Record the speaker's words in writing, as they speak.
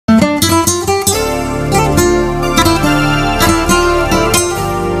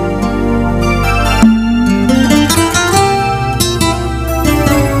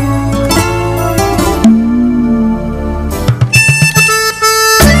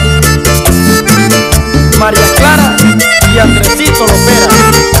María Clara y Andresito Lopera,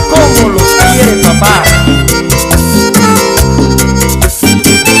 como los quiere papá.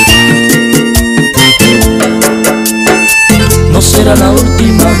 No será la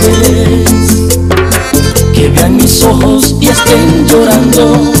última vez que vean mis ojos y estén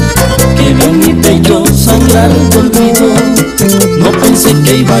llorando, que vean mi pecho sangrar de olvido. No pensé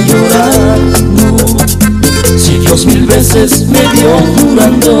que iba a llorar, no. Si Dios 1000 veces me vio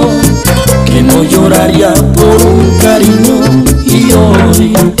jurando que no lloraría por un cariño, y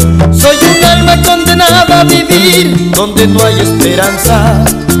hoy soy un alma condenada a vivir donde no hay esperanza.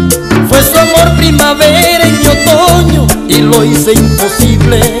 Fue su amor primavera y mi otoño y lo hice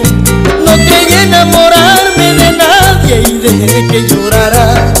imposible. No creí enamorarme de nadie y dejé que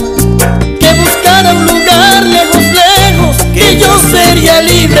llorara, que buscara un lugar lejos, lejos, que yo sería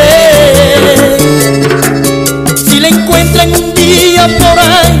libre. Si la encuentran un día por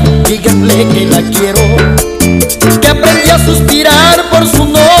ahí, díganle que la quiero, que aprendí a suspirar por su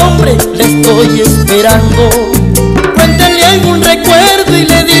nombre, le estoy esperando. Cuéntenle algún recuerdo y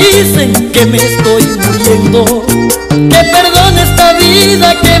le dicen que me estoy muriendo, que perdone esta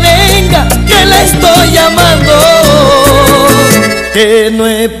vida, que venga, que la estoy amando. Que no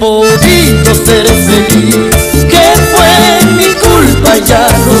he podido ser feliz, que fue mi culpa, ya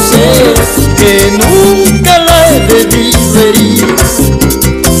lo sé, que nunca la he debido herir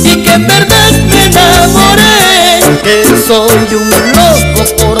y que en verdad me enamoré, que soy un loco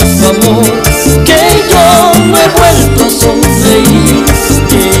por su amor, que yo no he vuelto a sonreír,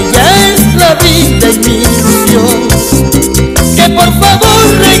 que ya es la vida y mi ilusión, que por favor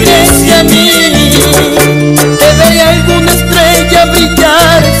regrese a mí, que vea alguna estrella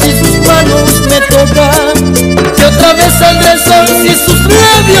brillar si sus manos me tocan, que otra vez saldrá el sol si sus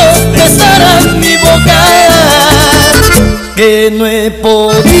labios besarán mi boca. Que no he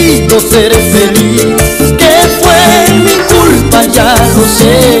podido ser feliz, que fue mi culpa, ya lo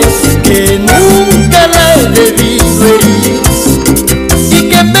sé, que nunca la he debido herir y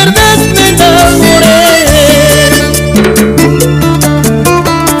que en verdad me enamoré.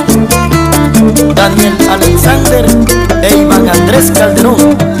 Daniel Alexander e Iván Andrés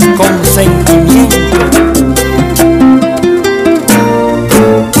Calderón, con sentimiento.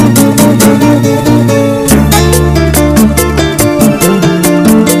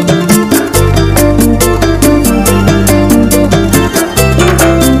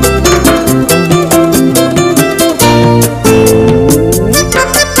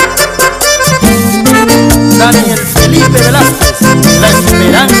 Daniel Felipe Velázquez, la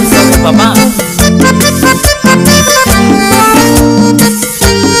esperanza de papá.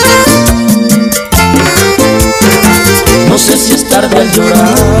 no sé si es tarde al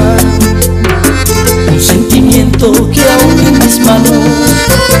llorar, un sentimiento que aún en mis manos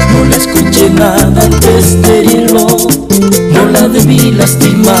no le escuché nada antes de herirlo, no la debí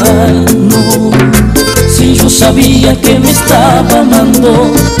lastimar, no. Si yo sabía que me estaba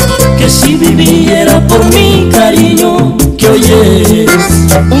amando, que si vivía era por mi cariño, que hoy es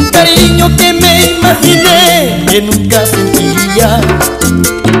un cariño que me imaginé que nunca sentiría,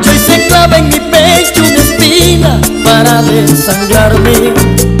 y hoy se clava en mi pecho una espina para desangrarme.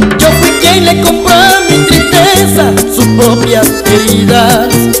 Yo fui quien le compró a mi tristeza sus propias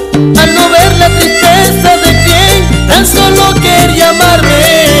heridas, al no ver la tristeza de quien tan solo quería amarme.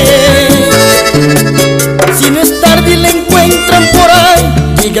 Si no es tarde y la encuentran por ahí,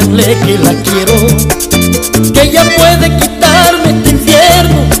 díganle que la quiero, que ella puede quitarme este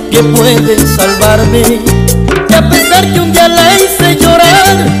infierno, que puede salvarme, que a pesar que un día la hice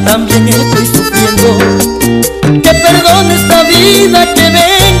llorar, también estoy sufriendo, que perdone esta vida, que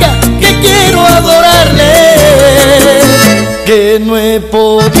venga, que quiero adorarle. Que no he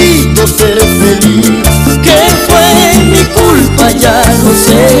podido ser feliz, que fue mi culpa, ya lo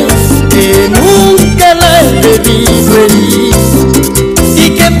sé, que nunca la he debido herir y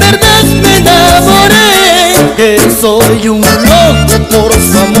que en verdad me enamoré, que soy un loco por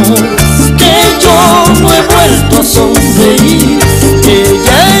su amor, que yo no he vuelto a sonreír, que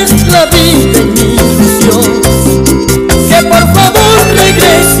ya es la vida y mi ilusión, que por favor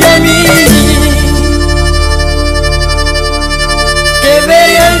regrese a mí, que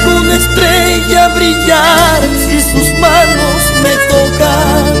vea alguna estrella brillar si sus manos me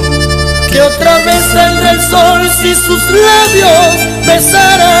tocan, que otra vez saldrá el sol si sus labios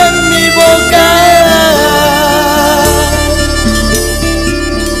besarán mi boca.